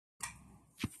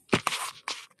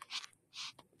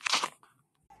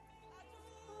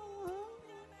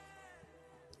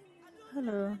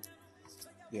Hello.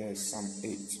 Yes, Psalm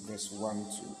 8, verse 1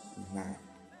 to 9.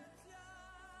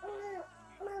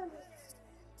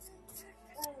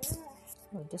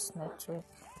 Oh, this network.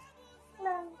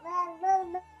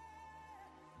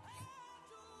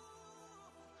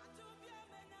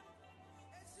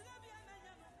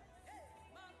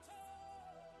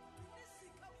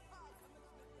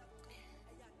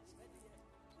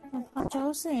 I'm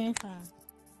choosing.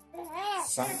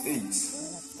 Psalm 8.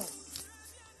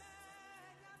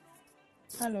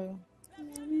 Hello.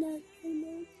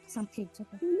 Some kids.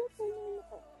 Okay.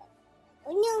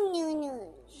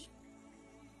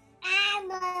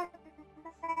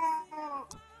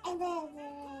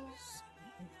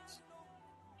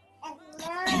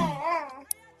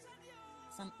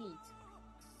 Some 8.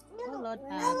 Oh Lord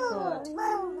our God.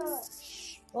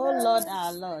 Oh Lord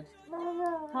our Lord.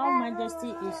 How majesty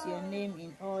is your name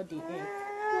in all the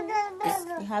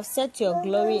earth. You have set your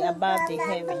glory above the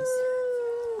heavens.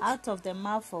 Out of the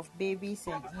mouth of babies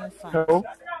and infants.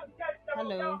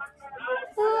 Hello.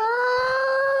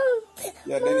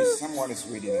 Yeah, then is someone is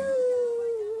reading.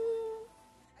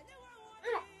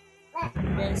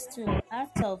 Verse 2.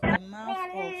 Out of the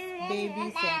mouth of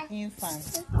babies and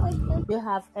infants, you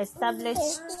have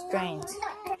established strength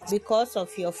because of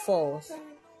your foes,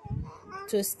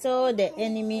 to still the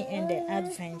enemy and the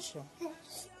adventure.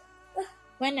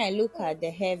 When I look at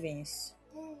the heavens,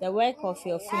 the work of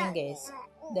your fingers,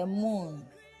 the moon,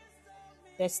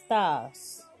 the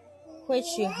stars, which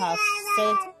you have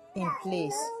set in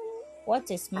place,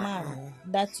 what is man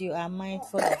that you are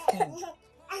mindful of him,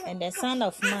 and the Son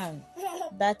of Man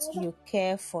that you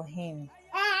care for him?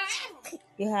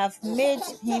 You have made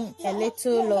him a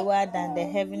little lower than the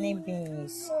heavenly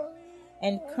beings,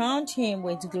 and crowned him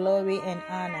with glory and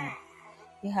honor.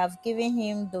 You have given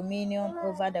him dominion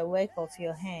over the work of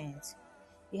your hands.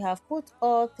 You have put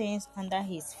all things under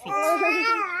his feet,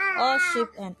 all sheep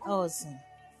and oxen,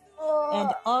 and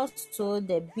also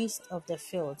the beast of the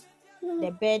field,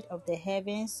 the bird of the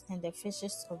heavens, and the fish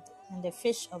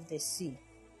of the sea.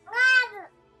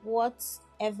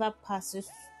 Whatever passes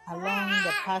along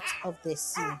the path of the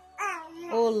sea.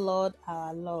 O Lord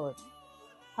our Lord,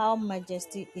 how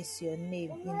majestic is your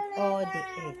name in all the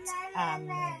earth.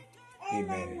 Amen.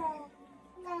 Amen.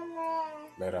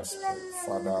 Let us pray.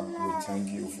 Father, we thank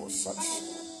you for such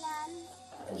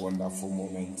a wonderful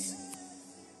moment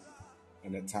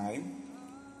and a time.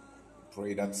 We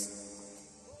pray that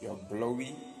your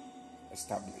glory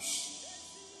establish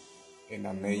in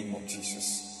the name of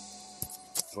Jesus.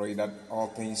 Pray that all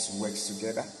things work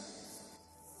together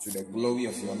to the glory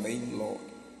of your name, Lord.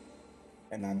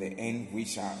 And at the end, we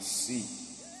shall see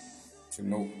to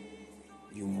know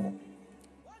you more.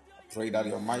 I pray that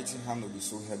your mighty hand will be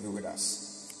so heavy with us.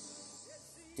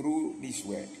 Through this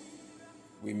word,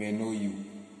 we may know you.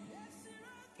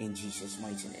 In Jesus'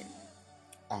 mighty name.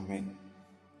 Amen.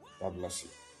 God bless you.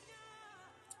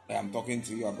 I am talking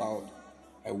to you about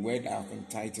a word I have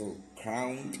entitled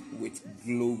Crowned with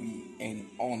Glory and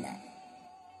Honor.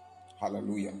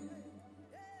 Hallelujah.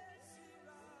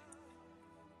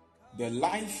 The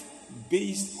life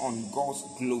based on God's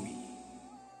glory,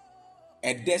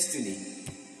 a destiny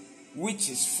which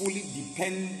is fully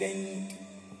dependent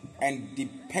and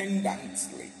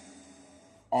dependently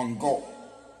on God,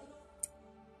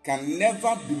 can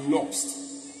never be lost.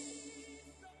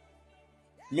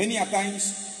 Many a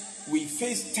times we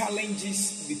face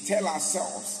challenges, we tell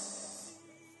ourselves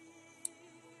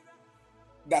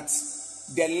that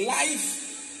the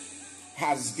life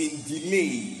has been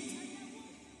delayed.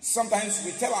 Sometimes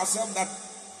we tell ourselves that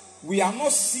we are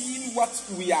not seeing what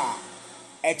we are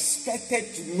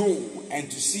expected to know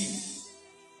and to see.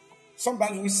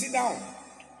 Sometimes we sit down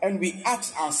and we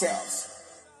ask ourselves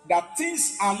that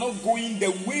things are not going the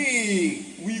way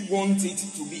we want it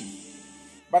to be.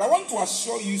 But I want to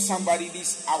assure you, somebody,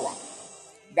 this hour,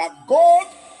 that God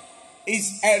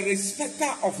is a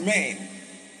respecter of men.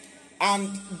 And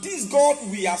this God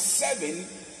we are serving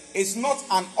is not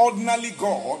an ordinary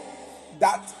God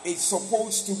that is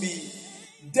supposed to be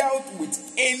dealt with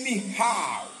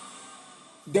anyhow.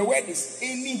 The word is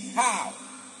anyhow.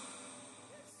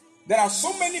 There are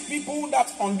so many people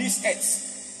that on this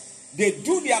earth, they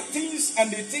do their things and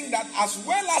they think that as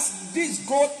well as this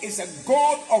God is a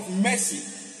God of mercy,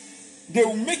 they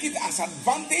will make it as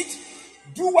advantage,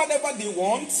 do whatever they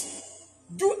want,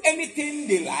 do anything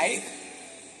they like,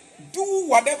 do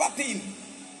whatever thing,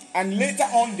 and later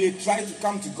on they try to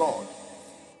come to God.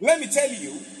 Let me tell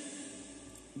you,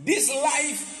 this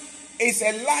life is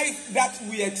a life that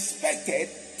we expected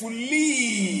to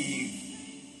live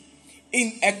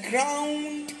in a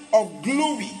crown of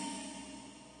glory.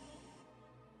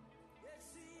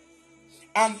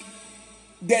 And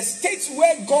the state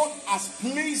where God has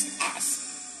placed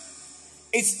us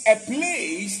is a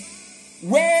place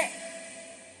where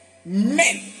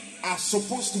men are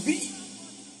supposed to be.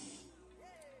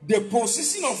 The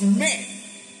position of men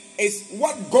is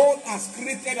what God has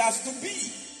created us to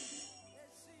be.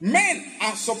 Men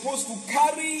are supposed to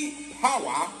carry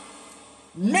power.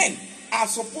 Men are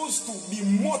supposed to be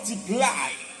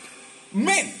multiplied.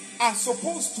 Men are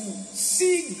supposed to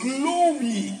see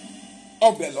glory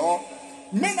of the Lord.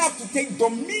 Men have to take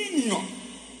dominion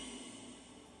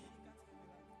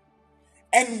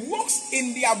and walks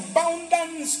in the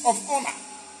abundance of honor.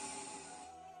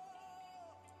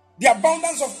 The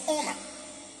abundance of honor.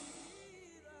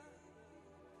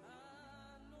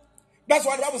 That's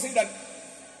why the Bible says that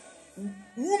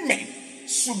women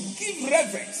should give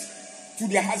reverence to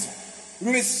their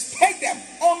husband, respect them,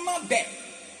 honor them.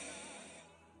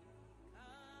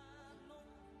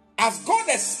 As God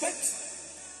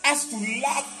expects us to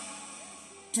love,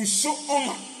 to show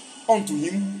honor unto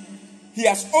him, he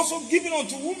has also given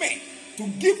unto women to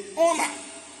give honor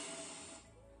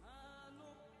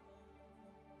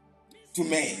to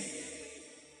men.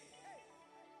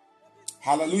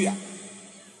 Hallelujah.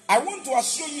 I want to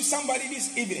assure you, somebody,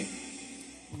 this evening,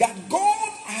 that God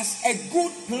has a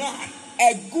good plan,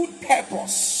 a good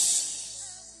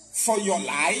purpose for your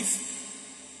life.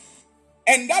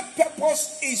 And that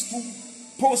purpose is to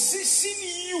position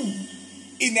you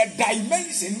in a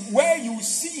dimension where you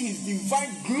see his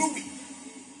divine glory.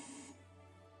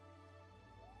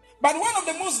 But one of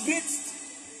the most great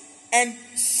and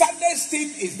saddest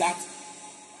things is that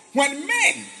when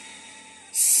men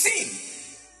sin,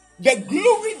 the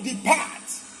glory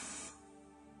departs.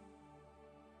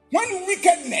 When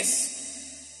wickedness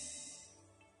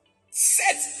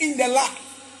sets in the life,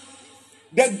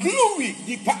 the glory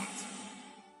departs.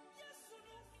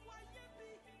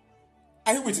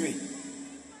 Are you with me?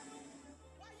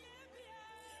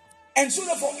 And so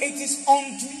therefore it is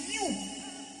unto you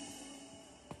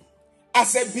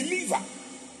as a believer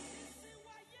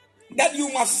that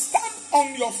you must stand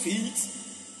on your feet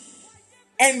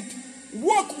and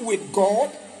walk with God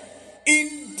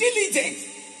in diligence.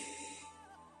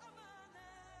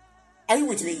 Are you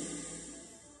with me?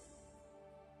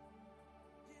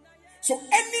 So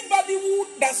anybody who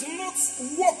does not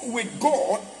walk with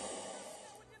God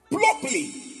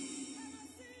properly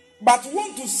but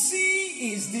want to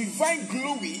see his divine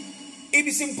glory, it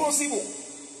is impossible.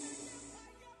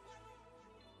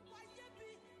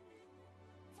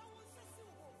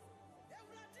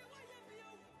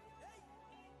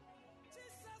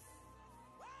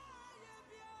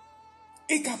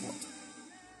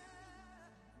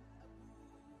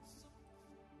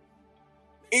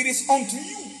 It is unto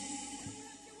you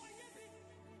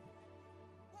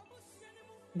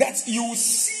that you will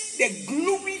see the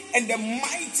glory and the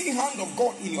mighty hand of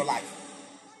God in your life.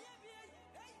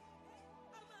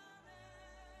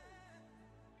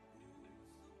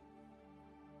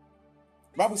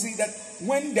 The Bible says that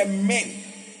when the men,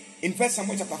 in 1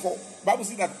 Samuel chapter 4, the Bible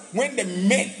says that when the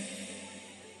men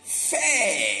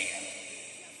fell,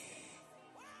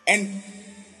 and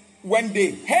when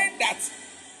they heard that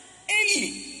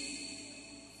Eli,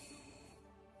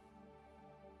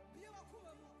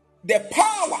 the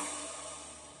power,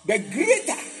 the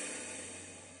greater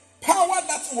power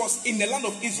that was in the land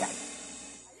of Israel,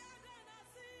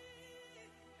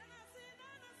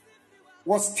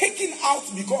 was taken out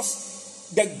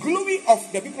because the glory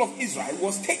of the people of Israel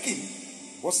was taken,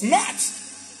 was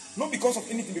snatched, not because of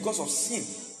anything, because of sin,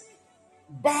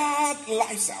 bad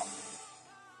lifestyle.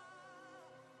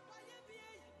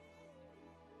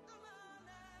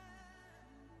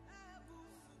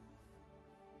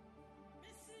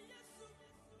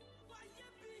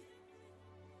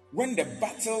 When the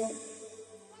battle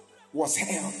was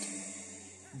held,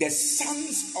 the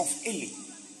sons of Eli,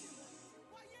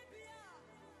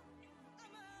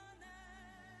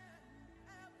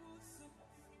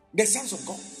 the sons of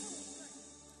God,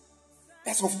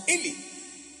 that's of Eli,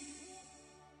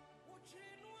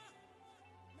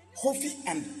 Hophni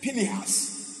and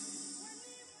Phinehas,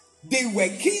 they were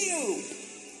killed.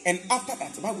 And after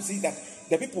that, the Bible says that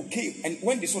the people came, and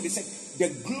when they saw, they said, the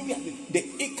glory,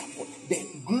 the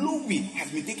glory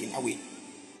has been taken away.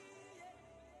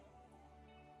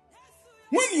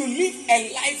 When you live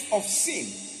a life of sin,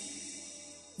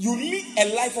 you live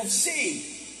a life of shame.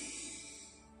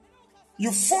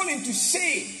 You fall into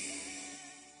shame.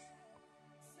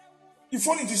 You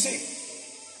fall into shame.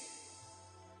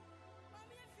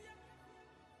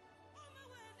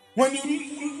 When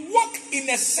you walk in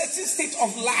a certain state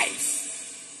of life,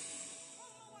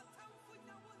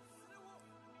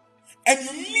 and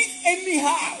you live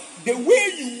anyhow, the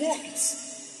way you want,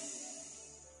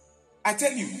 I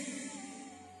tell you,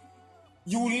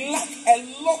 you will lack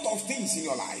a lot of things in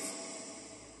your life.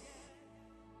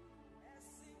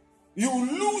 You will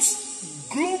lose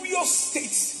glorious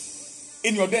states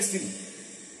in your destiny.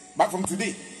 But from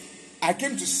today, I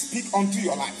came to speak unto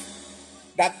your life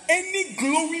that any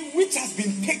glory which has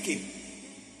been taken,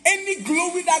 any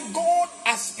glory that God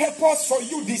has purposed for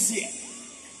you this year,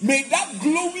 may that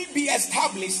glory be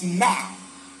established now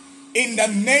in the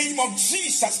name of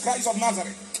Jesus Christ of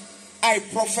Nazareth. I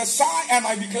prophesy and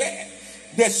I declare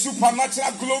the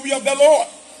supernatural glory of the Lord,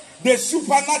 the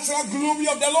supernatural glory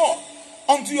of the Lord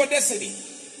unto your destiny.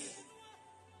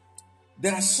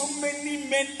 There are so many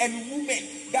men and women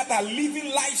that are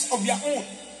living lives of their own,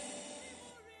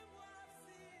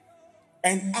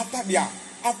 and after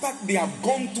they have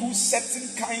gone through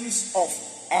certain kinds of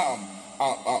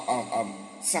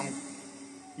some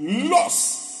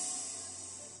loss,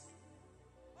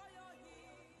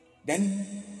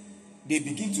 then they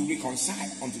begin to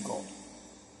reconcile unto God.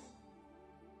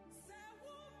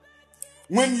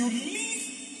 When you live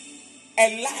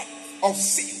a life of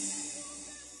sin,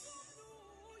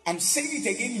 I'm saying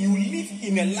it again, you live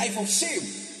in a life of shame.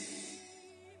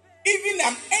 Even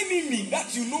an enemy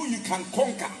that you know you can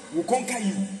conquer will conquer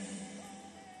you.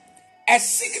 A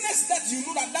sickness that you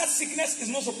know that sickness is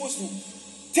not supposed to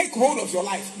take hold of your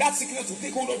life, that sickness will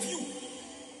take hold of you.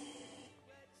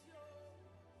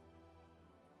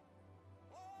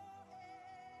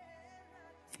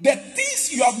 The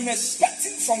things you have been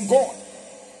expecting from God,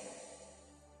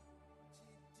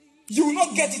 you will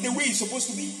not get it the way it's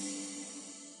supposed to be.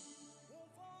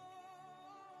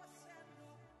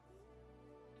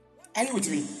 Are you with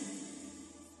me?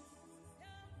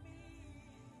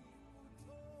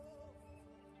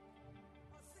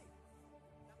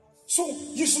 So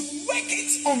you should work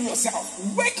it on yourself.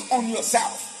 Work on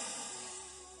yourself.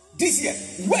 This year,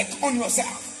 work on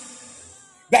yourself.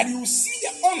 That you see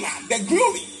the honor, the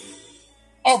glory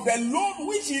of the Lord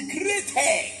which He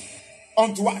created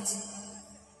unto us.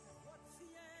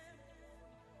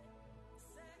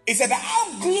 He said,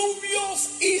 how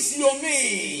glorious is your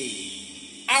name.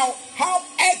 How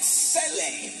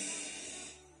excellent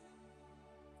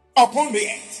upon the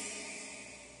earth.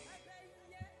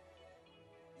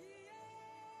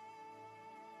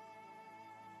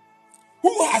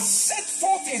 Who has set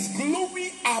forth His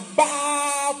glory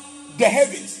above the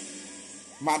heavens.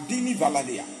 Madini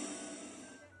Valadia.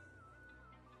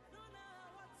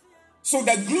 So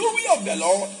the glory of the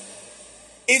Lord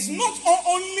is not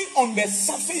only on the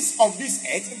surface of this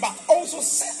earth, but also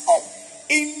set up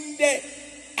in the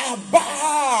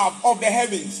above of the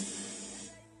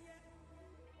heavens.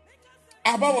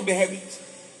 Above of the heavens.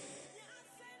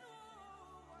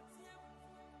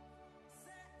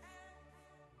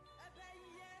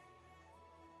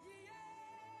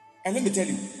 And let me tell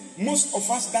you, most of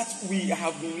us that we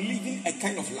have been living a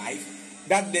kind of life,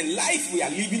 that the life we are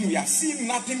living, we are seeing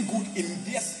nothing good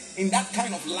in that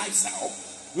kind of lifestyle.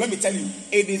 Let me tell you,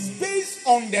 it is based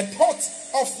on the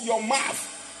thoughts of your mouth,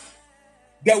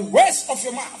 the words of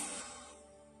your mouth.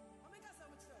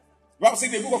 Bible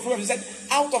said in the book of Proverbs, he said,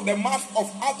 out of the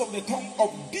tongue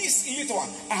of this little one,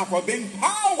 I have ordained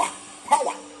power.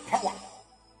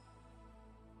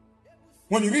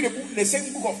 When you read the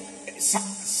same book of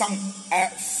Psalm 8,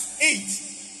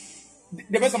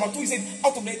 the verse number 2, he said,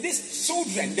 out of these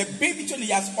children, the baby children,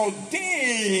 he has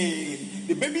ordained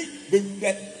the baby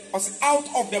that was out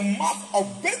of the mouth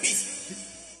of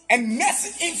babies and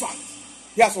nursing infants.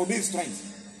 He has ordained strength.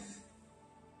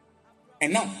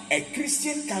 And now a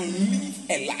Christian can live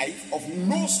a life of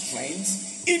no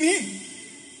strength in him.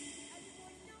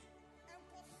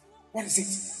 What is it?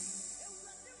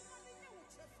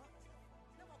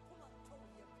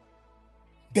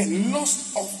 The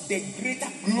loss of the greater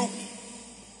glory.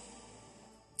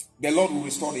 The Lord will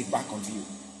restore it back unto you.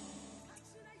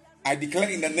 I declare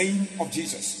in the name of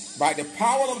Jesus, by the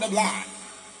power of the blood,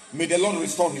 may the Lord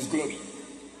restore His glory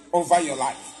over your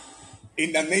life.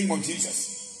 In the name of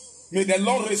Jesus, may the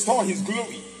Lord restore His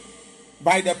glory.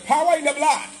 By the power in the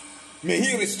blood, may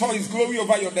He restore His glory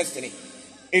over your destiny.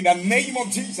 In the name of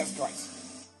Jesus Christ.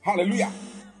 Hallelujah.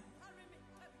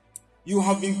 You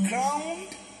have been crowned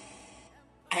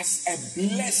as a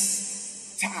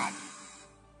blessed child,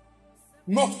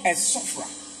 not a sufferer.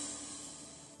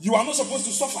 You are not supposed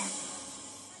to suffer.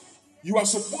 You are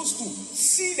supposed to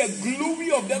see the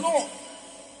glory of the Lord.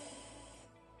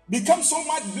 Become so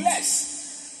much blessed.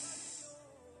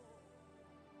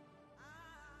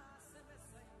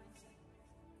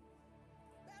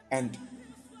 And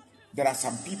there are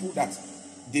some people that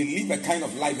they live a kind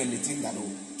of life and they think that, oh,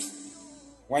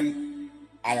 when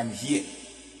I am here.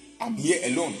 I'm here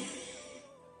alone.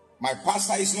 My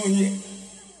pastor is not here.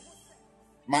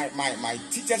 My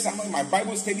teachers are not, my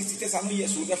Bible study teachers are not here,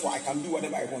 so therefore I can do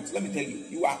whatever I want. Let me tell you,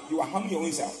 you are harming your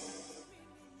own self.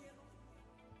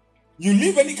 You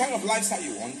live any kind of lifestyle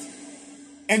you want,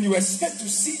 and you expect to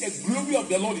see the glory of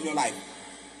the Lord in your life.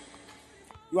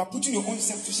 You are putting your own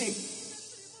self to shame.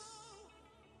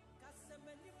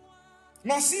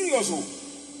 Now, serious,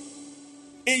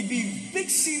 it be big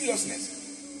seriousness.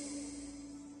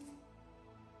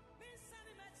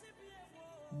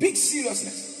 Big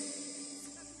seriousness.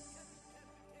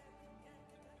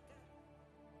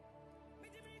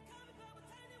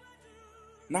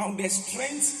 Now, the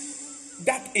strength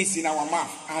that is in our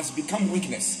mouth has become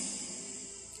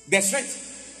weakness. The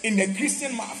strength in the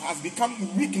Christian mouth has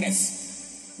become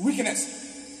weakness. Weakness.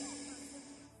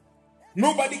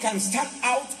 Nobody can stand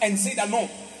out and say that, no,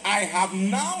 I have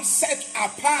now set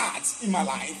apart in my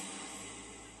life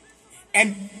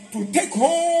and to take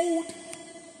hold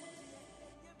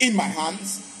in my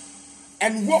hands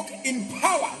and walk in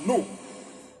power. No.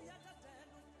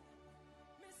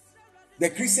 The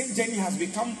Christian journey has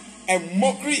become a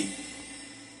mockery.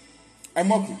 A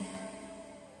mockery.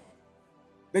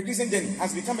 The Christian journey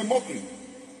has become a mockery.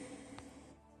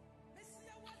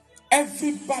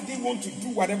 Everybody wants to do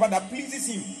whatever that pleases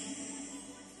him.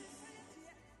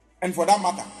 And for that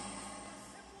matter,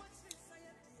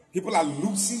 people are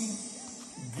losing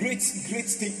great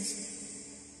things.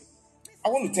 I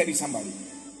want to tell you somebody.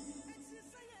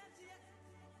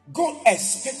 God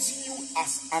expects you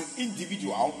as an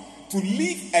individual to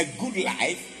live a good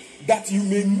life, that you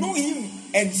may know him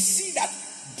and see that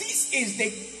this is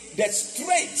the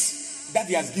strength that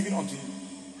he has given unto you.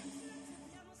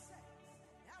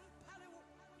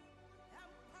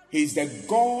 He is the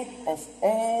God of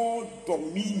all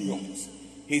dominions.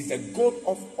 He is the God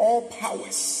of all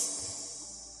powers.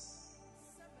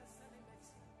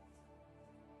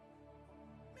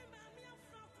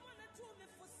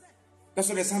 That's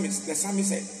what the psalmist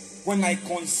said. When I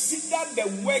consider the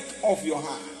work of your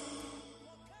hand,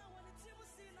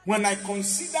 when I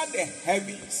consider the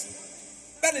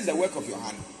heavens, that is the work of your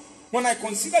hand. When I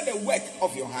consider the work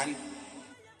of your hand,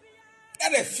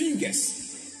 that the fingers,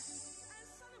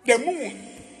 the moon,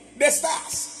 the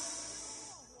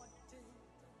stars,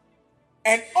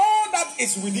 and all that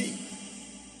is within,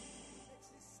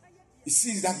 he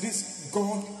sees that this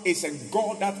God is a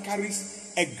God that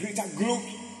carries a greater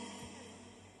glory.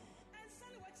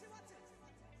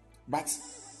 But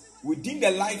within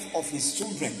the life of his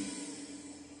children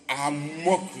are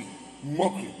mockery.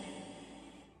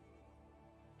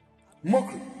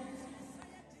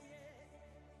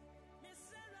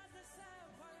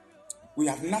 We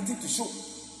have nothing to show.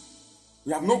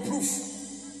 We have no proof.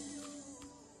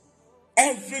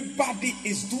 Everybody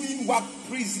is doing what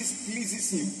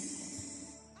pleases him.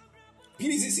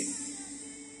 Pleases him.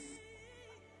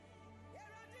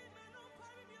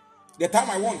 The time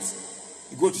I want,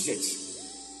 you go to church.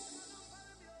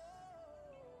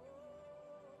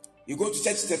 You go to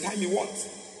church the time you want.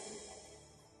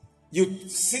 You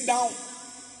sit down.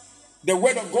 The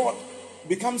word of God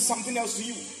becomes something else to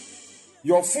you.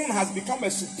 Your phone has become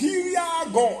a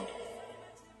superior God.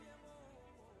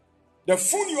 The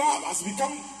phone you have has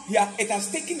become, it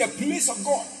has taken the place of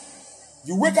God.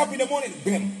 You wake up in the morning,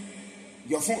 bam,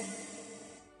 your phone.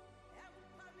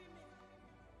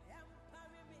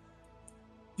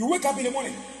 You wake up in the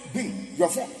morning, bing, your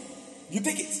phone. You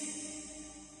take it.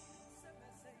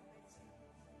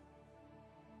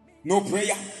 No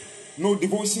prayer, no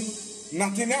devotion,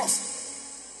 nothing else.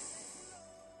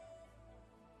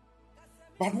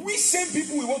 But we same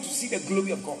people, we want to see the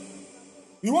glory of God.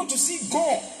 We want to see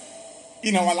God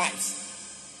in our lives.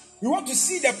 We want to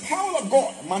see the power of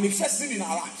God manifesting in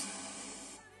our lives.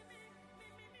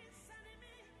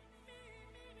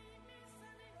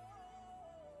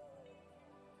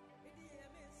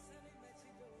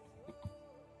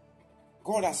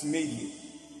 God has made you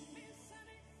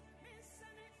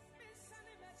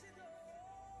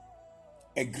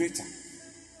a greater,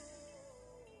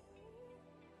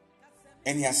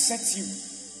 and he has set you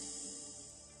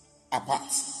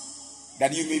apart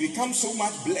that you may become so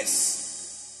much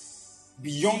blessed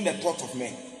beyond the thought of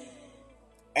men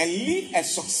and live a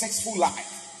successful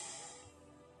life.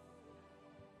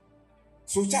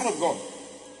 So, child of God,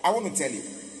 I want to tell you,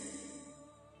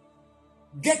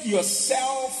 get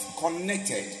yourself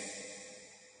connected,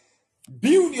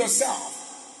 build yourself,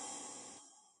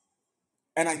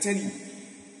 and I tell you,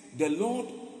 the Lord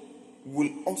will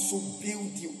also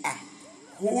build you up,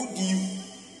 hold you,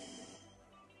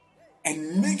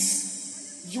 and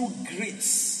makes you great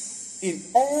in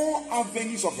all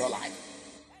avenues of your life.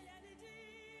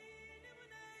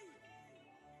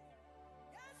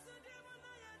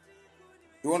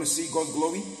 You want to see God's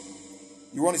glory?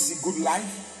 You want to see good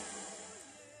life?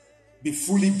 Be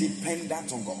fully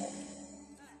dependent on God.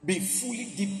 Be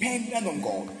fully dependent on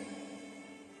God.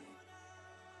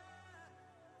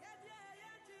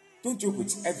 Don't joke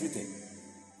with everything.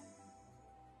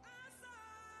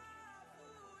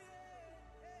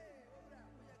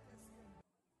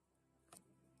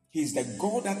 He is the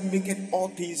God that maketh all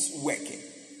things working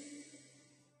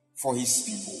for his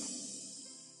people.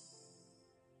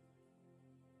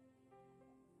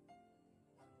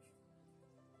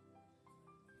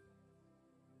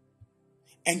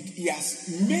 And he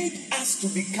has made us to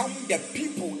become the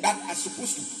people that are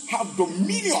supposed to have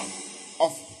dominion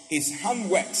of his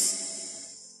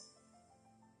handworks.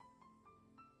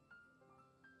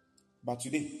 But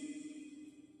today,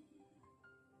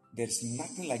 there's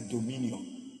nothing like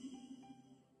dominion.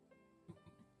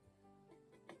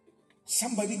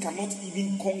 Somebody cannot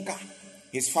even conquer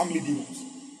his family demons.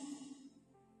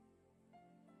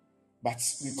 But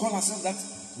we call ourselves that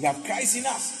we have Christ in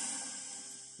us.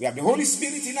 We have the Holy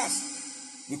Spirit in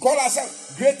us. We call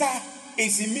ourselves, greater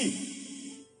is in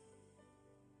me.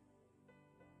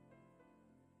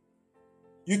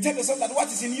 You tell yourself that what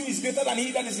is in you is greater than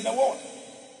he that is in the world.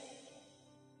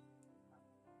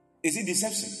 Is it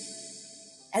deception?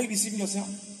 Are you deceiving yourself?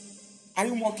 Are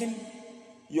you mocking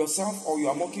yourself, or you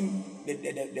are mocking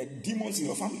the demons in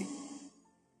your family?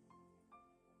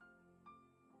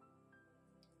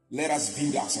 Let us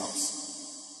build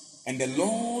ourselves, and the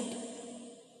Lord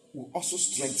will also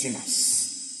strengthen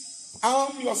us.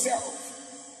 Arm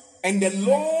yourself, and the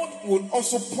Lord will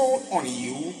also pour on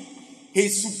you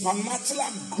his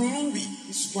supernatural glory.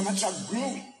 His supernatural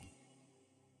glory.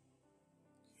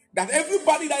 That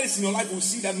everybody that is in your life will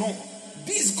see that no,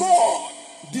 this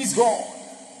God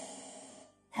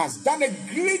has done a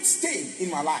great thing in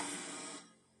my life.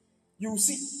 You will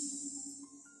see.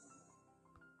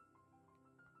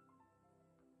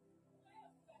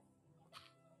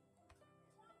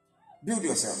 Build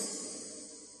yourself.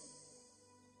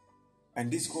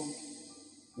 And this God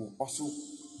will also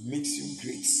make you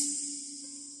great.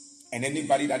 And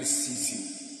anybody that sees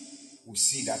you will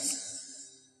see that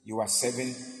you are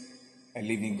serving a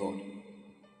living God.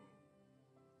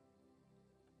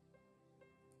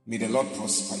 May the Lord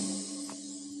prosper you.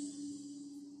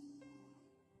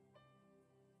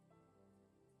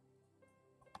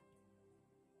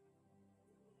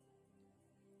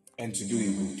 And to do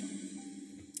you good.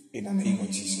 In the name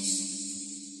of Jesus.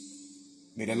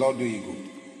 May the Lord do you good.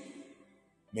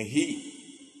 May he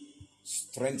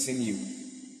strengthen you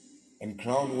and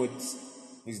crown with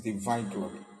his divine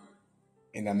glory.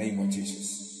 In the name of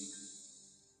Jesus.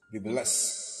 Be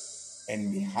blessed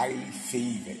and be highly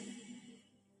favored.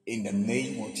 In the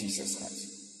name of Jesus Christ.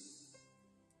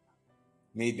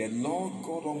 May the Lord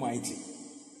God Almighty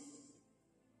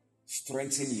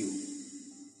strengthen you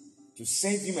to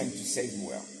serve him and to serve him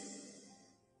well.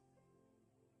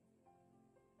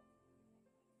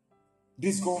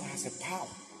 This God has a power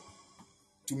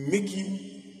to make you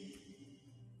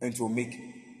and to make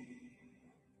you.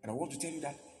 And I want to tell you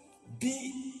that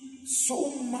be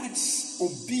so much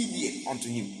obedient unto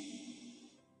him.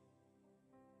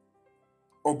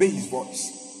 Obey his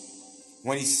voice.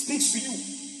 When he speaks to you,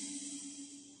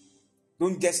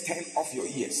 don't just turn off your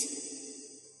ears.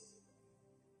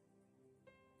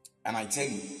 And I tell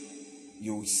you,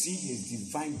 you will see his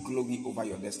divine glory over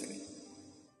your destiny.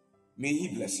 May he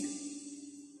bless you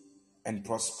and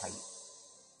prosper you.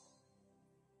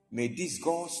 May this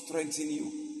God strengthen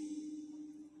you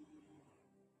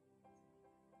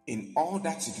in all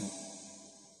that you do,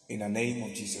 in the name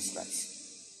of Jesus Christ.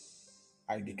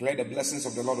 I declare the blessings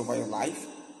of the Lord over your life,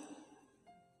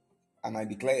 and I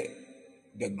declare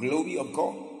the glory of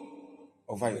God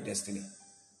over your destiny.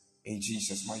 In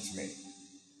Jesus' mighty name.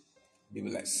 Be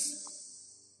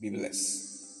blessed. Be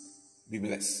blessed. Be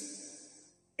blessed.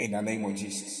 In the name of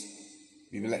Jesus.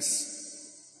 Be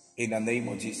blessed. In the name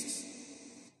of Jesus.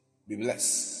 Be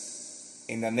blessed.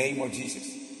 In the name of Jesus.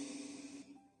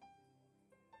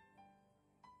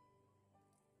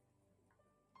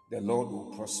 The Lord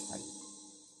will prosper you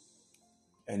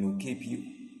and will keep you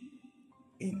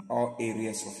in all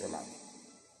areas of your life.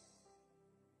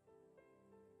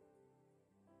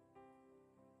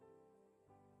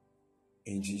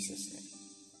 In Jesus' name.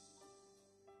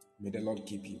 May the Lord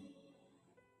keep you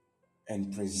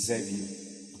and preserve you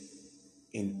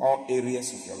in all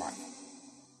areas of your life.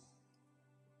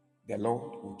 The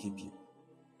Lord will keep you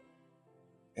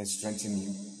and strengthen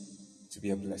you to be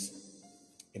a blessing.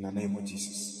 In the name of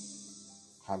Jesus.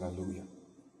 Hallelujah.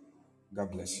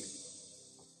 God bless you.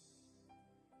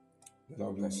 The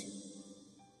Lord bless you.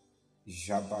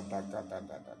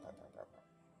 Jabadadadadadadadada.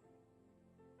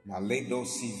 Maledo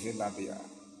si veladia.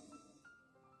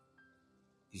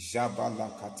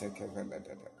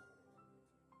 Jabalakatekeveledede.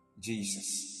 Jesus,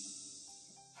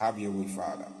 have your way,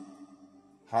 Father.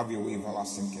 Have your way,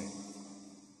 everlasting King.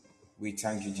 We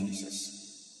thank you,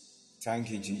 Jesus. Thank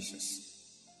you, Jesus.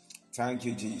 Thank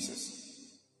you, Jesus.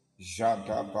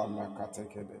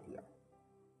 Jadabalakatekevedia.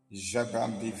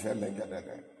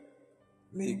 Jabandivelegedede.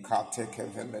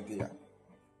 Likatekeveledia.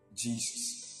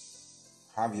 Jesus,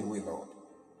 have your way, Lord.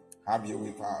 Have your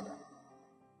way, Father.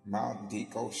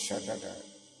 Mandiko shadada.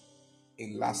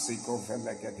 Elasiko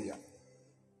velegedia.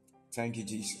 Thank you,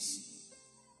 Jesus.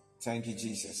 Thank you,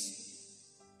 Jesus.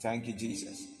 Thank you,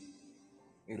 Jesus.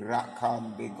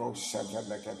 Rakambiko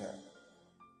shavelegede.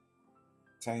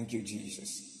 Thank you,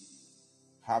 Jesus.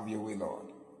 Have your way, Lord.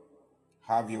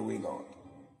 Have your way, Lord.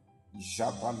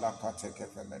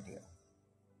 Jabalakatekeveledia.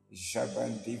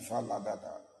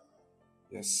 Jabandivaladada.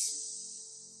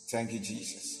 Yes. Thank you,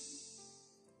 Jesus.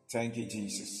 Thank you,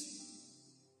 Jesus.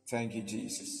 Thank you,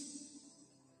 Jesus.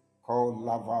 Call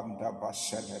lavanda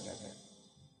bashedede.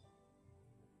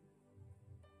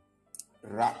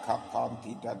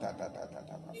 Rakapandi da da da da da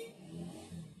da.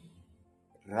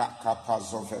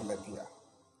 Rakapazoveledia.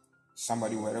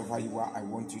 Somebody, wherever you are, I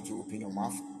want you to open your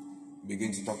mouth.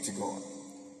 Begin to talk to God.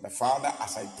 The Father,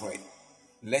 as I pray,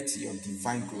 let your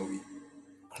divine glory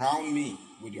crown me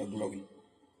with your glory.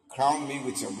 Crown me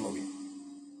with your glory.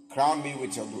 Crown me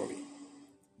with your glory.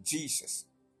 Jesus,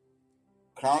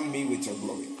 crown me with your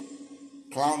glory.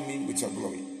 Crown me with your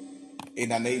glory. In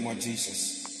the name of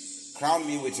Jesus. Crown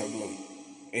me with your glory.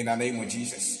 In the name of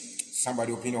Jesus.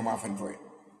 Somebody open your mouth and pray.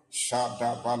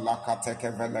 Shada balaka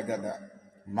teke velegada.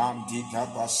 Mandita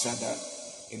basada.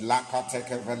 Ilaka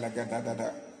teke velegada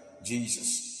da.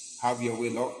 Jesus, have your way,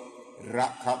 Lord.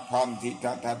 Rakapandi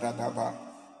da da da da ba.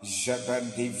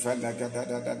 Jebendi velegada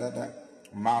da da da da.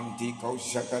 Mandiko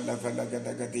jebele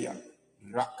velegada gadia.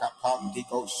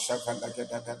 Rakapandiko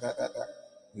shevelegada da da da da.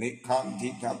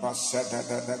 Likandika basada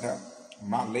da da da.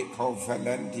 Maliko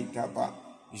velendika ba.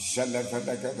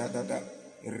 Jelevelega da da da.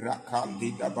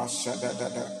 Rakandika basada da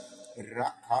da.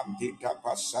 Rakandika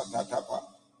basada da ba.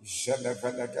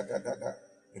 Jelevelega da da da.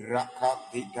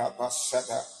 Rakandika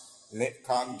basada.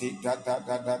 Lekandika da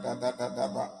da da da da da da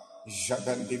ba.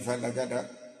 Jabendivelega da.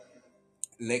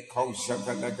 Leko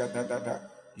Javalaga da da da,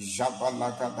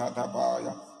 Jabalaga da da ba,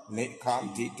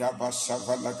 Lekandika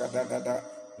Basavalaga da da da,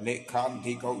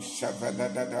 Lekandiko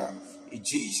Shavala da da.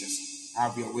 Jesus,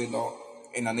 have your way, Lord.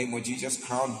 In the name of Jesus,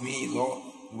 crown me, Lord,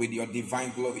 with your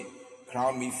divine glory.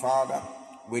 Crown me, Father,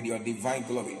 with your divine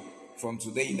glory. From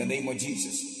today, in the name of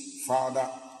Jesus, Father,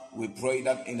 we pray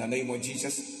that in the name of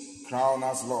Jesus, crown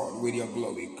us, Lord, with your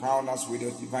glory. Crown us with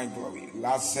your divine glory.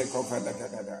 Last second,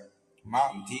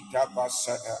 Mandika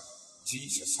Basada.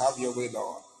 Jesus, have your way,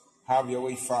 Lord. Have your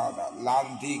way, Father.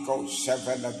 Landiko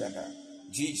Shevelagada.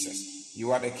 Jesus,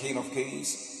 you are the King of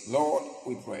Kings. Lord,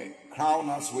 we pray. Crown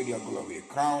us with your glory.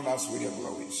 Crown us with your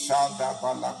glory. Shada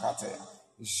Balakate.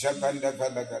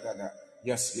 Jebelevelegada.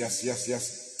 Yes, yes, yes,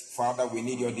 yes. Father, we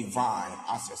need your divine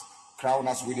access. Crown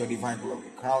us with your divine glory.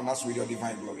 Crown us with your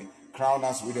divine glory. Crown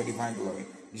us with your divine glory.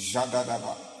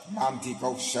 Jadadaba.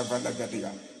 Mandiko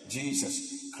Shevelagadia.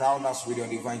 Jesus, crown us with your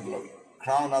divine glory.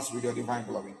 Crown us with your divine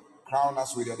glory. Crown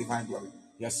us with your divine glory.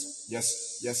 Yes,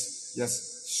 yes, yes,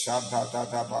 yes.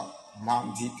 Shadadadaba.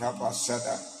 Mandika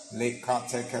Basada.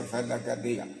 Lekateke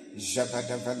Velagadia.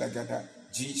 Jebede Velegada.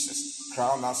 Jesus,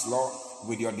 crown us, Lord,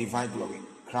 with your divine glory.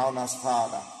 Crown us,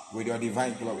 Father, with your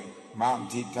divine glory.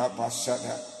 Mandika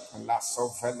Basada. Lasso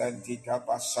Velendika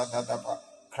Basada Daba.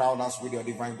 Crown us with your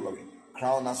divine glory.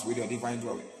 Crown us with your divine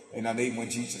glory. In the name of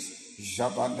Jesus.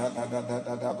 Jabanda da da da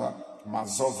da da ba.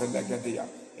 Mazovelegadia.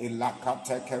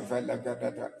 Ilakateke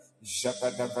velegada.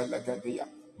 Jabada velegadia.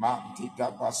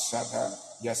 Mandika Basada.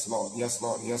 Yes, Lord. Yes,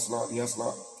 Lord. Yes, Lord. Yes,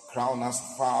 Lord. Crown us,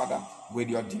 Father, with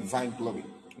your divine glory.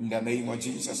 In the name of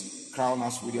Jesus, crown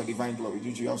us with your divine glory.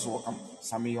 Did you also welcome?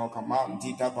 Somebody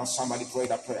pray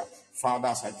that prayer. Father,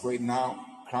 as I pray now,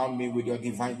 crown me with your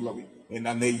divine glory. In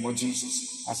the name of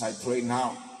Jesus, as I pray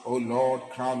now, oh Lord,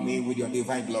 crown me with your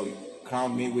divine glory.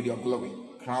 Crown me with your glory.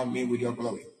 Crown me with your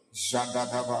glory.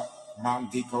 Jadadaba,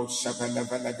 Mandiko,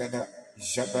 Shebelevelegada,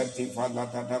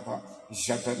 Jebedivaladadaba,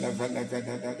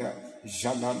 Jebelevelegada,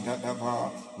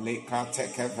 Jalandadaba,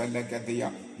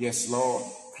 Lekatekevelegadia. Yes, Lord,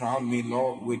 crown me,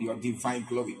 Lord, with your divine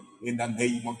glory. In the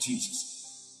name of Jesus.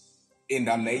 In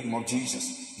the name of Jesus.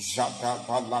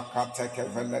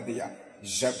 Jadabalakatekeveledia.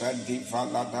 Jebendi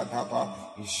Valadadaba,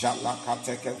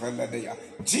 Jalakateke Veledea.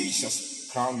 Jesus,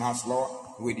 crown us, Lord,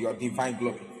 with your divine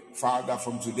glory. Father,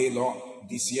 from today, Lord,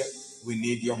 this year, we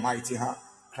need your mighty hand.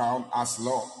 Crown us,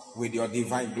 Lord, with your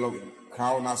divine glory.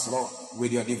 Crown us, Lord,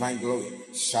 with your divine glory.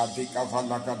 Shadika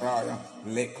Valagadaya,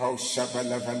 Leko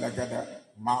Shabelevelegada,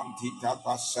 Mantita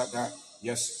Basada.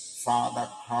 Yes, Father,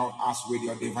 crown us with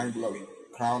your divine glory.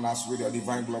 Crown us with your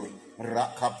divine glory.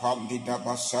 Rakapandita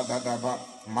Basada Daba,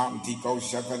 Mantiko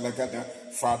Shavelegada.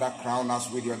 Father, crown us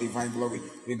with your divine glory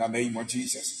in the name of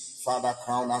Jesus. Father,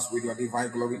 crown us with your divine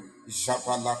glory.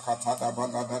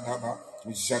 Jabalakatadabaladadaba,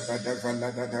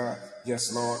 Jabadabaladada.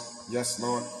 Yes, Lord. Yes,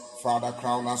 Lord. Father,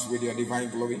 crown us with your divine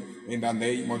glory in the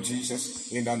name of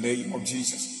Jesus. In the name of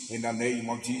Jesus. In the name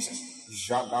of Jesus.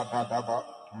 Jaladadaba,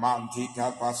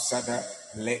 Mantika Basada,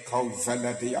 Leko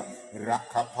Veladia,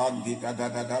 Rakapandi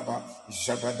Dadadaba,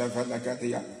 Jabada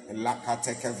Velagadia,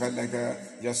 Lakateka Velega.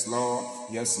 Yes, Lord.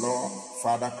 Yes, Lord.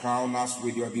 Father, crown us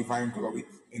with your divine glory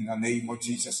in the name of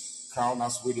Jesus. Crown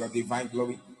us with your divine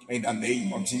glory in the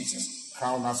name of Jesus.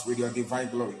 Crown us with your divine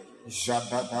glory.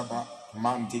 Jadadaba,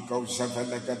 Mandiko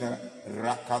Javelegada,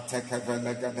 Rakateka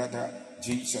Velegada.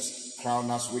 Jesus,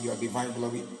 crown us with your divine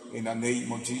glory in the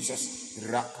name of Jesus.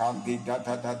 Rakandi da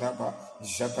da da da ba,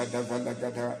 Jabada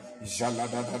Velegada,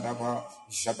 Jalada da da ba,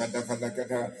 Jabada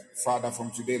Velegada. Father,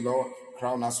 from today, Lord,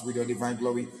 crown us with your divine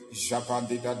glory.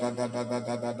 Jabandi da da da da da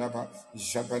da da da ba,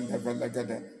 Jabada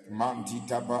Velegada, Mandi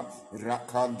daba,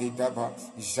 Rakandi daba,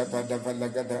 Jabada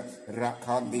Velegada,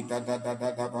 Rakandi da da da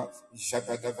da da ba,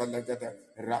 Jabada Velegada,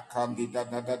 Rakandi da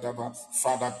da da da ba.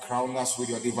 Father, crown us with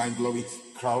your divine glory.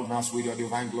 Crown us with your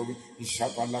divine glory.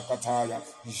 Jabalakataya,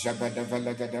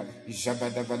 Jabadavalagada,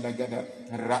 Jabadavalagada,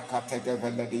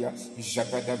 Rakategavaladia,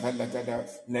 Jabadavalagada.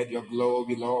 Let your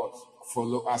glory, Lord,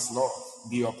 follow us, Lord.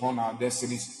 Be upon our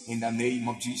destinies in the name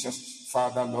of Jesus.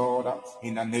 Father, Lord,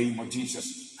 in the name of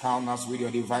Jesus. Crown us with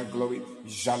your divine glory.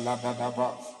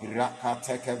 Jaladadaba,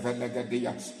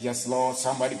 Rakategavaladia. Yes, Lord.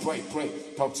 Somebody pray, pray.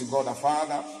 Talk to God, the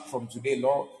Father, from today,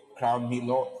 Lord. Crown me,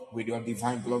 Lord, with your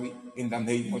divine glory in the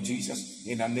name of Jesus.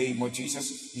 In the name of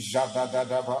Jesus.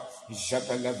 Jabadadaba,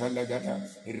 Jabelevelegada,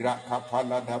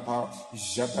 Rakapaladaba,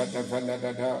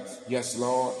 Jabadavelegada. Yes,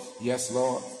 Lord. Yes,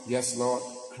 Lord. Yes, Lord.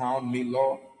 Crown me,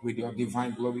 Lord, with your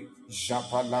divine glory.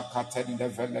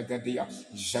 Jabalakatendevelegada,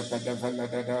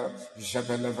 Jabadavelegada,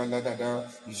 Jabelevelegada,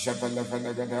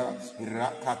 Jabelevelegada,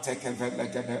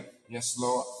 Rakatekevelegada. Yes,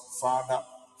 Lord. Father,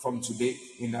 from today,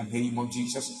 in the name of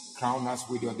Jesus, crown us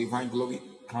with your divine glory.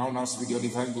 Crown us with your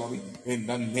divine glory. In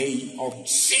the name of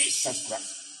Jesus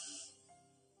Christ,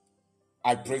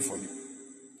 I pray for you.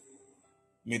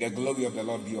 May the glory of the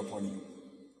Lord be upon you.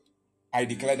 I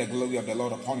declare the glory of the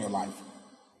Lord upon your life.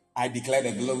 I declare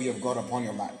the glory of God upon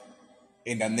your life.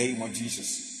 In the name of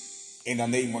Jesus. In the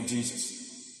name of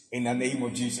Jesus. In the name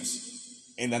of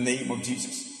Jesus. In the name of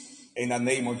Jesus. In the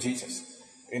name of Jesus.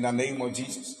 In the name of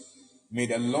Jesus. May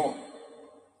the Lord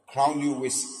crown you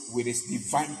with his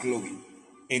divine glory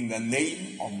in the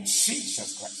name of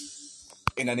Jesus Christ.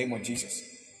 In the name of Jesus.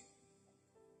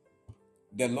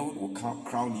 The Lord will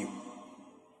crown you.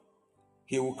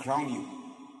 He will crown you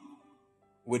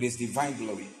with his divine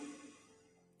glory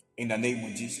in the name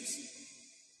of Jesus.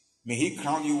 May he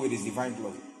crown you with his divine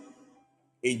glory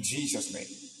in Jesus' name.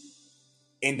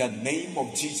 In the name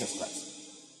of Jesus Christ.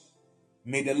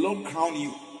 May the Lord crown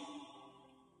you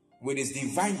with his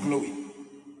divine glory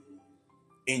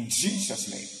in Jesus'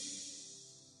 name.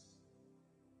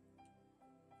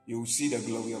 You will see the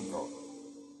glory of God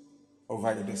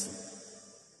over your destiny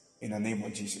in the name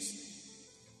of Jesus.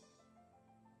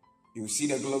 You will see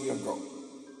the glory of God.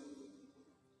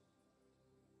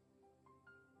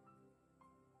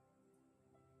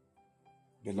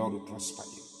 The Lord will prosper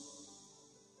you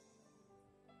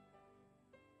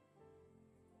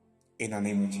in the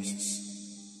name of Jesus.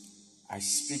 I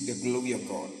speak the glory of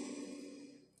God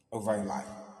over your life.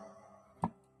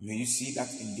 May you see that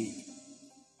indeed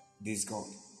this God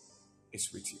is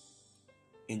with you.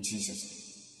 In Jesus'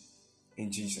 name.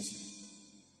 In Jesus' name.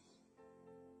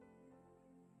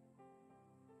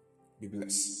 Be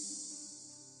blessed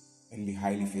and be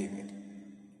highly favored.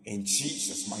 In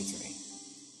Jesus' mighty name.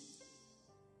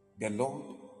 The Lord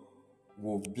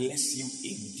will bless you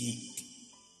indeed.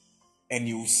 And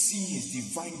you will see his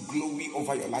divine glory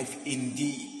over your life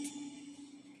indeed.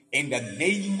 In the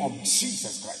name of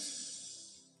Jesus Christ.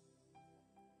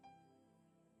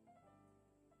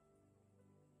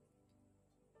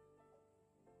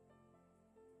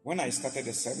 When I started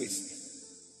the service,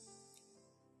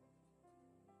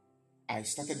 I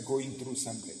started going through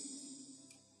something.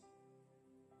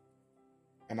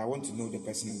 And I want to know the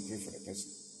person and pray for the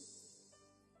person.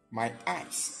 My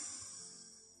eyes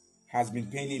has been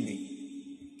paining me.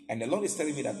 And the Lord is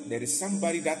telling me that there is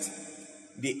somebody that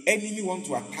the enemy want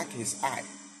to attack his eye.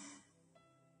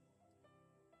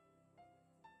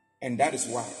 And that is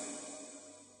why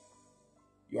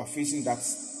you are facing that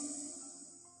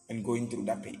and going through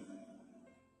that pain.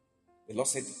 The Lord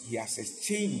said he has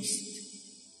exchanged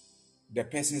the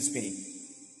person's pain.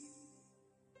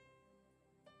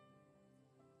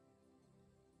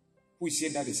 Who is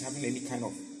here that is having any kind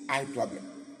of eye problem?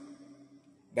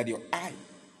 That your eye,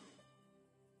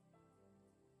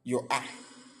 you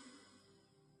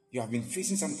have been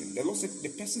facing something. The Lord said the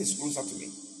person is closer to me.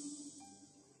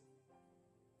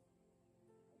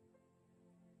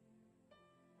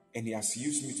 And he has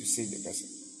used me to save the person.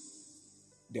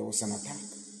 There was an attack.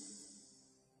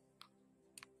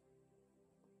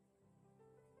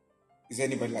 Is there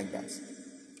anybody like that?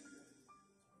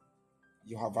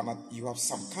 You have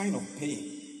some kind of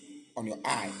pain on your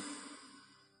eye.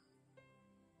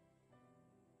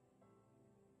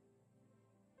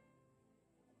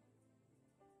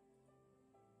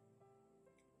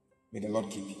 May the Lord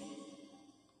keep you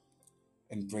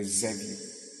and preserve you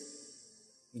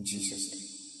in Jesus' name.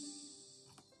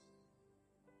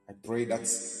 I pray that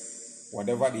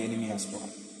whatever the enemy has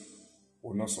planned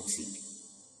will not succeed.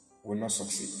 Will not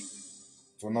succeed.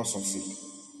 It will not succeed.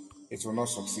 It will not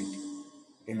succeed.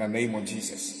 In the name of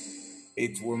Jesus.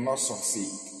 It will not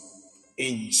succeed.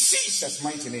 In Jesus'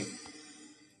 mighty name.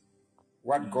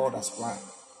 What God has planned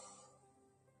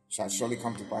shall surely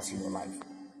come to pass in your life.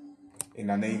 In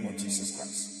the name of Jesus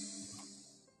Christ.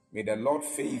 May the Lord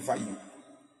favor you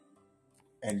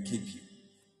and keep you.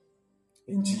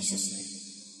 In Jesus'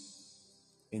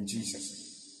 name. In Jesus'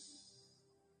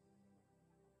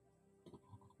 name.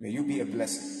 May you be a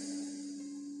blessing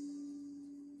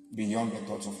beyond the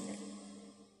thoughts of men.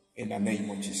 In the name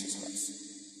of Jesus Christ.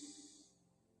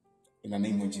 In the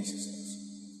name of Jesus Christ.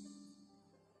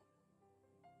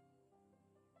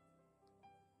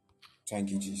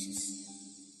 Thank you, Jesus.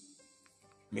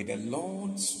 May the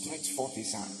Lord stretch forth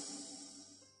his hand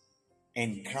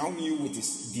and crown you with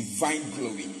his divine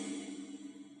glory.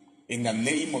 In the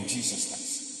name of Jesus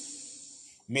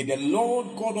Christ. May the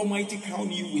Lord God Almighty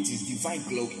crown you with his divine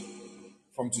glory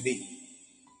from today.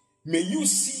 May you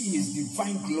see his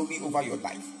divine glory over your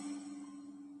life.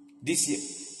 This year,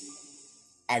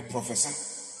 I prophesy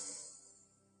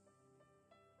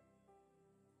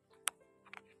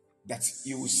that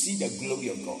you will see the glory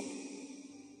of God.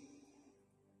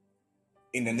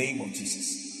 In the name of Jesus.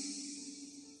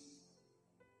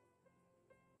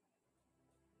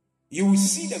 You will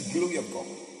see the glory of God.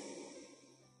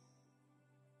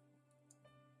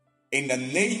 In the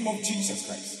name of Jesus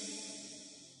Christ.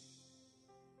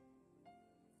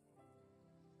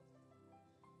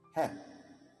 Huh.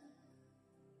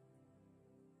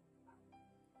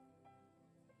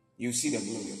 You see the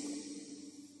glory of God.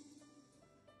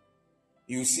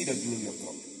 You see the glory of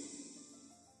God.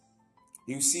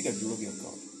 You see the glory of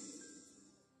God.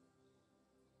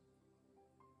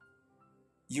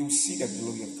 You see the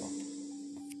glory of God.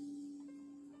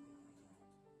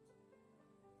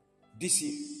 This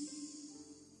year,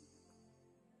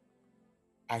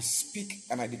 I speak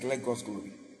and I declare God's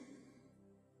glory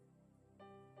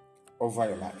over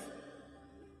your life.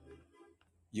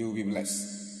 You will be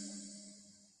blessed.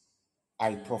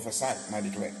 I prophesy and I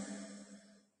declare.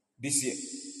 This year,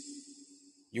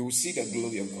 you will see the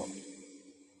glory of God.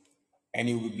 And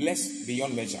you will be blessed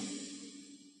beyond measure.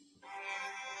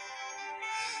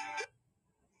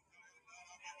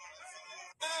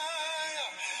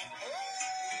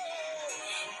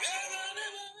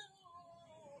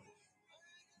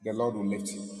 The Lord will lift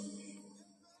you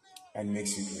and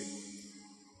makes you great.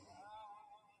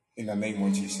 In the name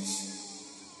of Jesus.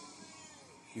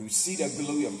 You will see the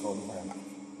glory of God over your life.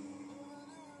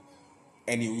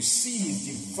 And you will see his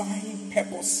divine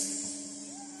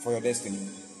purpose for your destiny.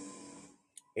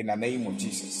 In the name of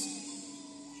Jesus.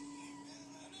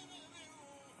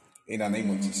 In the name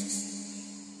of Jesus.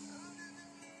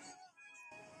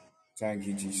 Thank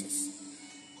you, Jesus.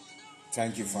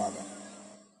 Thank you, Father.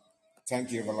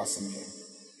 Thank you, everlasting God.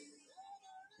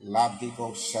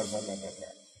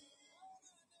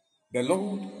 The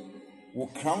Lord will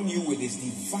crown you with his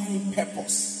divine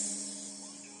purpose.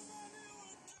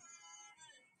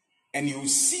 And you will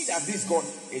see that this God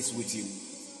is with you.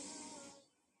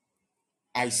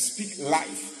 I speak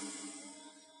life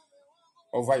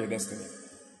over your destiny.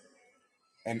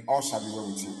 And all shall be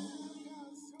well with you.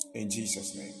 In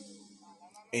Jesus' name.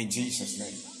 In Jesus'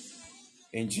 name.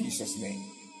 In Jesus'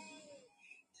 name.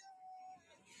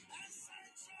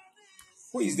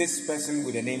 Who is this person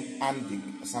with the name Andy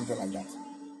or something like that?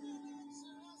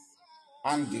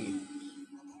 Andili.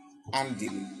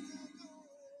 Andili.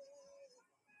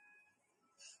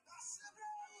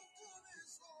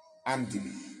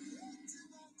 Andili.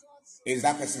 Is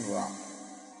that person around?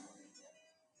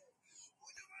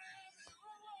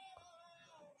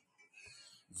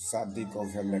 Zadik of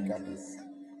Helegadu.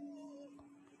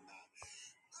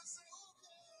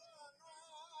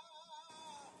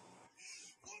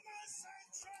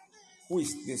 Who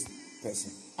is this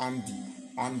person? Andy.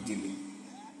 Andili.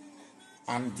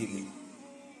 Andili.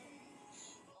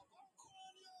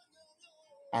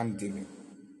 Andili.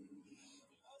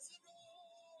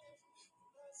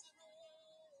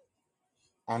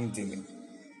 Andili.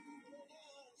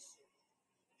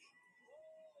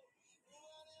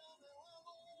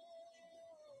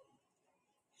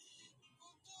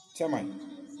 Chairman.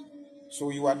 So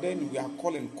you are then, we are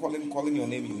calling your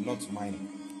name, you not mine.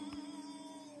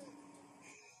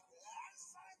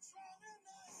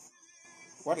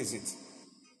 What is it?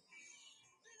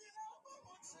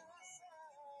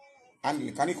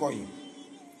 Andili, can you call him?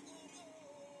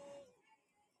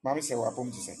 Mommy said, what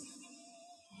to say?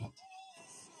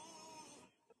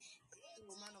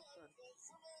 Man of God.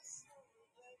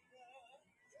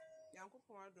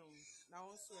 Yankopon adom. Na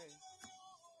also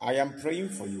I am praying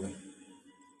for you. Amen.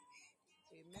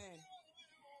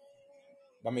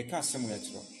 But me can't say much.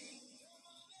 If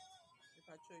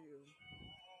I show you.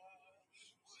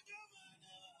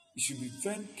 You should be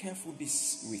very careful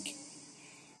this week.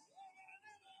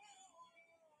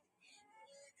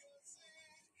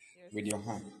 Yes. With your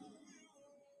hand.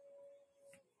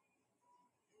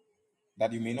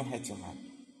 That you may not hurt your hand.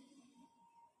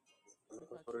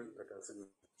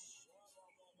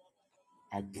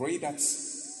 I pray that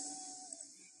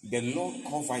the Lord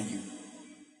cover you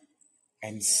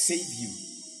and save you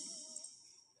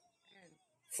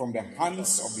from the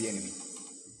hands of the enemy.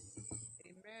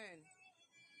 Amen.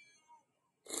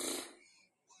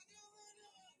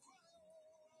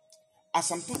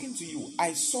 As I'm talking to you,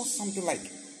 I saw something like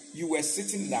you were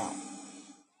sitting down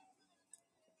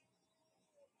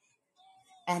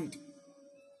and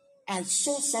I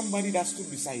saw somebody that stood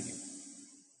beside you.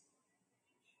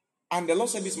 And the Lord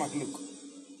said, Bismark, look,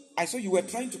 I saw you were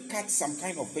trying to cut some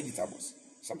kind of vegetables,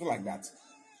 something like that.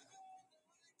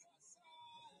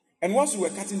 And once you were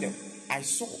cutting them, I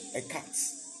saw a cut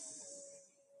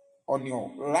on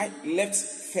your left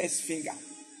first finger.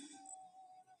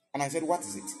 And I said, what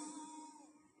is it?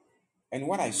 And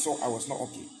what I saw, I was not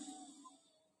okay.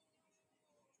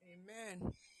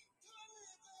 Amen.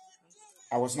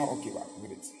 I was not okay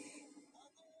with it.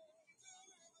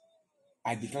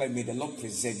 I declare, may the Lord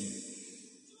preserve you.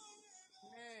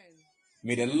 Amen.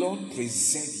 May the Lord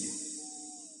preserve you.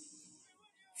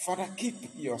 Father, keep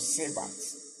your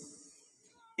servants,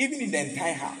 even in the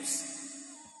entire house.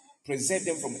 Preserve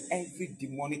them from every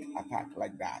demonic attack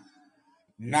like that.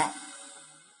 Now,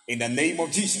 in the name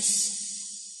of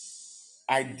Jesus,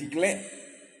 I declare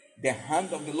the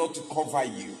hand of the Lord to cover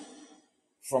you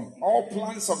from all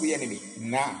plans of the enemy.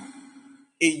 Now,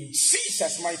 in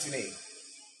Jesus' mighty name.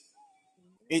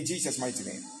 In Jesus' mighty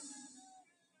name.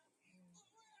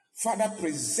 Father,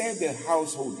 preserve the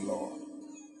household, Lord.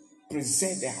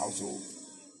 Preserve the household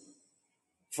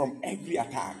from every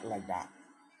attack like that.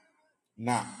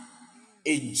 Now,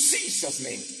 in Jesus'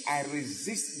 name, I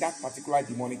resist that particular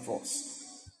demonic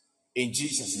force. In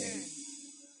Jesus'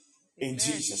 name. In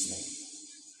Jesus'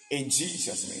 name. In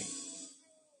Jesus' name.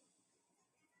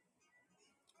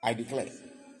 I declare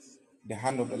the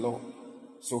hand of the Lord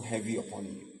so heavy upon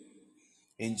you.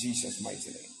 In Jesus' mighty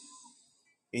name.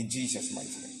 In Jesus' mighty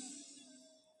name.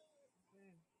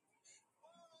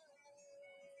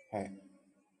 Hey.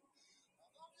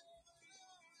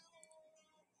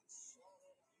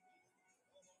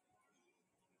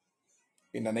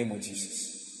 In the name of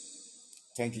Jesus.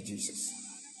 Thank you, Jesus.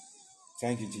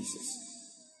 Thank you, Jesus.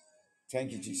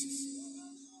 Thank you, Jesus.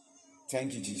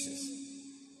 Thank you, Jesus.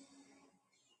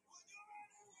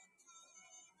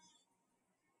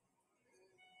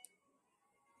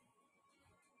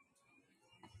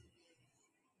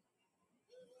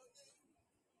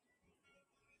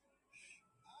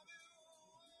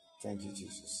 Thank you,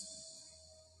 Jesus.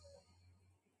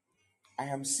 I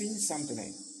am seeing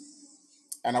something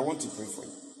and I want to pray for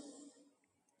you.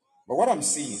 But what I'm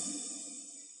seeing,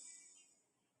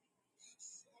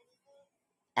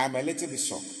 I'm a little bit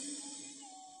shocked.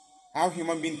 How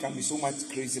human being can be so much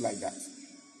crazy like that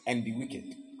and be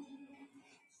wicked.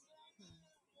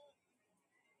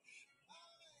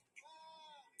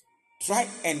 Try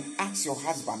and ask your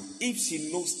husband if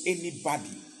she knows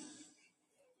anybody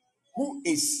who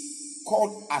is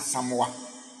called Asamoah.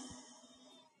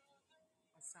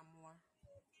 Asamoah.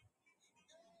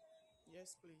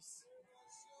 Yes, please.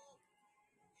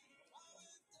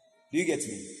 Do you get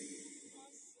me?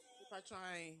 If I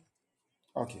try.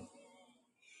 Okay.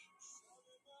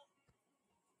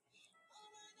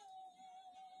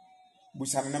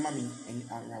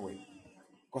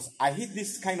 Because I hate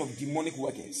this kind of demonic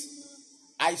workers.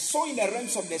 I saw in the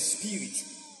realms of the spirit,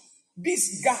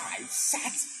 this guy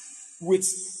sat with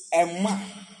a man.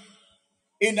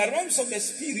 In the realms of the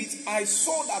spirit, I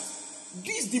saw that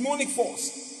this demonic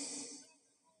force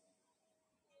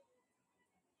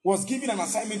was given an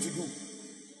assignment to do. Lord.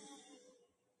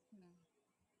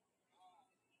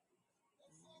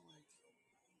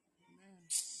 Amen.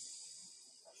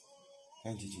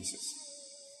 Thank you, Jesus.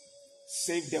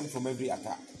 Save them from every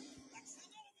attack.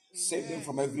 Save them Amen.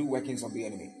 from every workings of the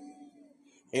enemy.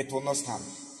 It will not stand.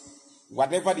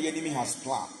 Whatever the enemy has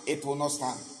planned, it will not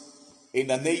stand. In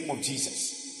the name of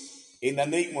Jesus. In the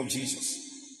name of Jesus.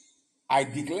 I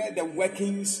declare the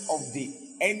workings of the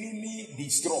enemy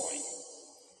destroyed.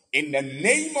 In the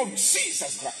name of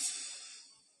Jesus Christ.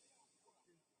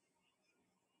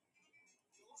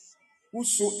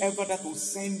 Whosoever that will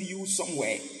send you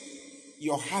somewhere,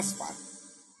 your husband,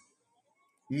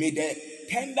 may the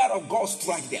tender of God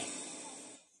strike them.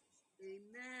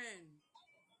 Amen.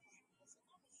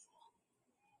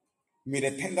 May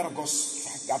the tender of God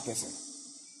strike that person.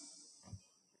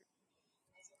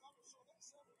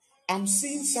 I'm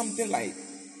seeing something like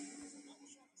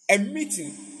a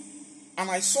meeting, and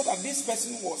I saw that this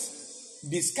person was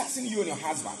discussing you and your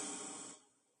husband.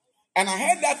 And I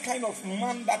heard that kind of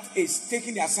man that is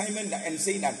taking the assignment and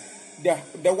saying that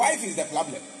the wife is the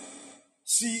problem.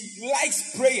 She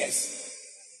likes prayers.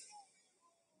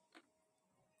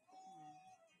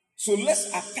 So let's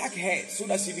attack her so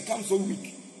that she becomes so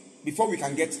weak before we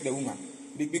can get the woman.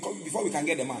 Before we can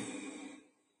get the man.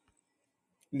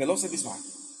 And the Lord said, Bismark,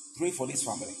 pray for this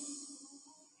family.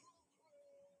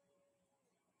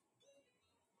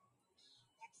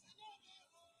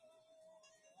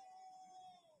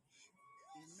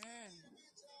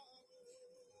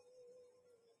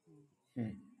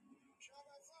 Amen.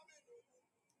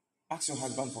 Ask your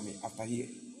husband for me after here.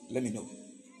 Let me know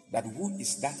that who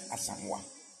is that Asamoah.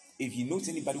 If he knows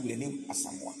anybody with the name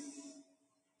Asamoah.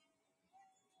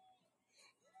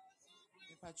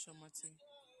 If I try, Mate.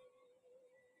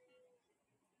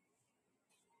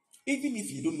 Even if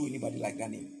you don't know anybody like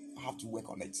that name, I have to work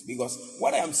on it. Because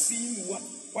what I am seeing,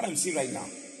 what I'm seeing right now,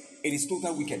 it is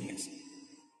total wickedness.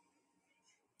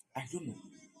 I don't know.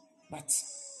 But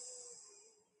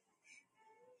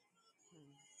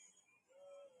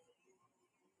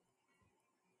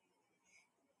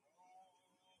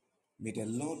may the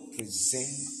Lord preserve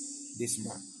this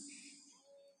man.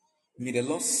 May the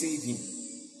Lord Amen. save him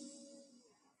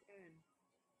Amen.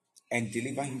 and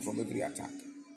deliver him from every attack.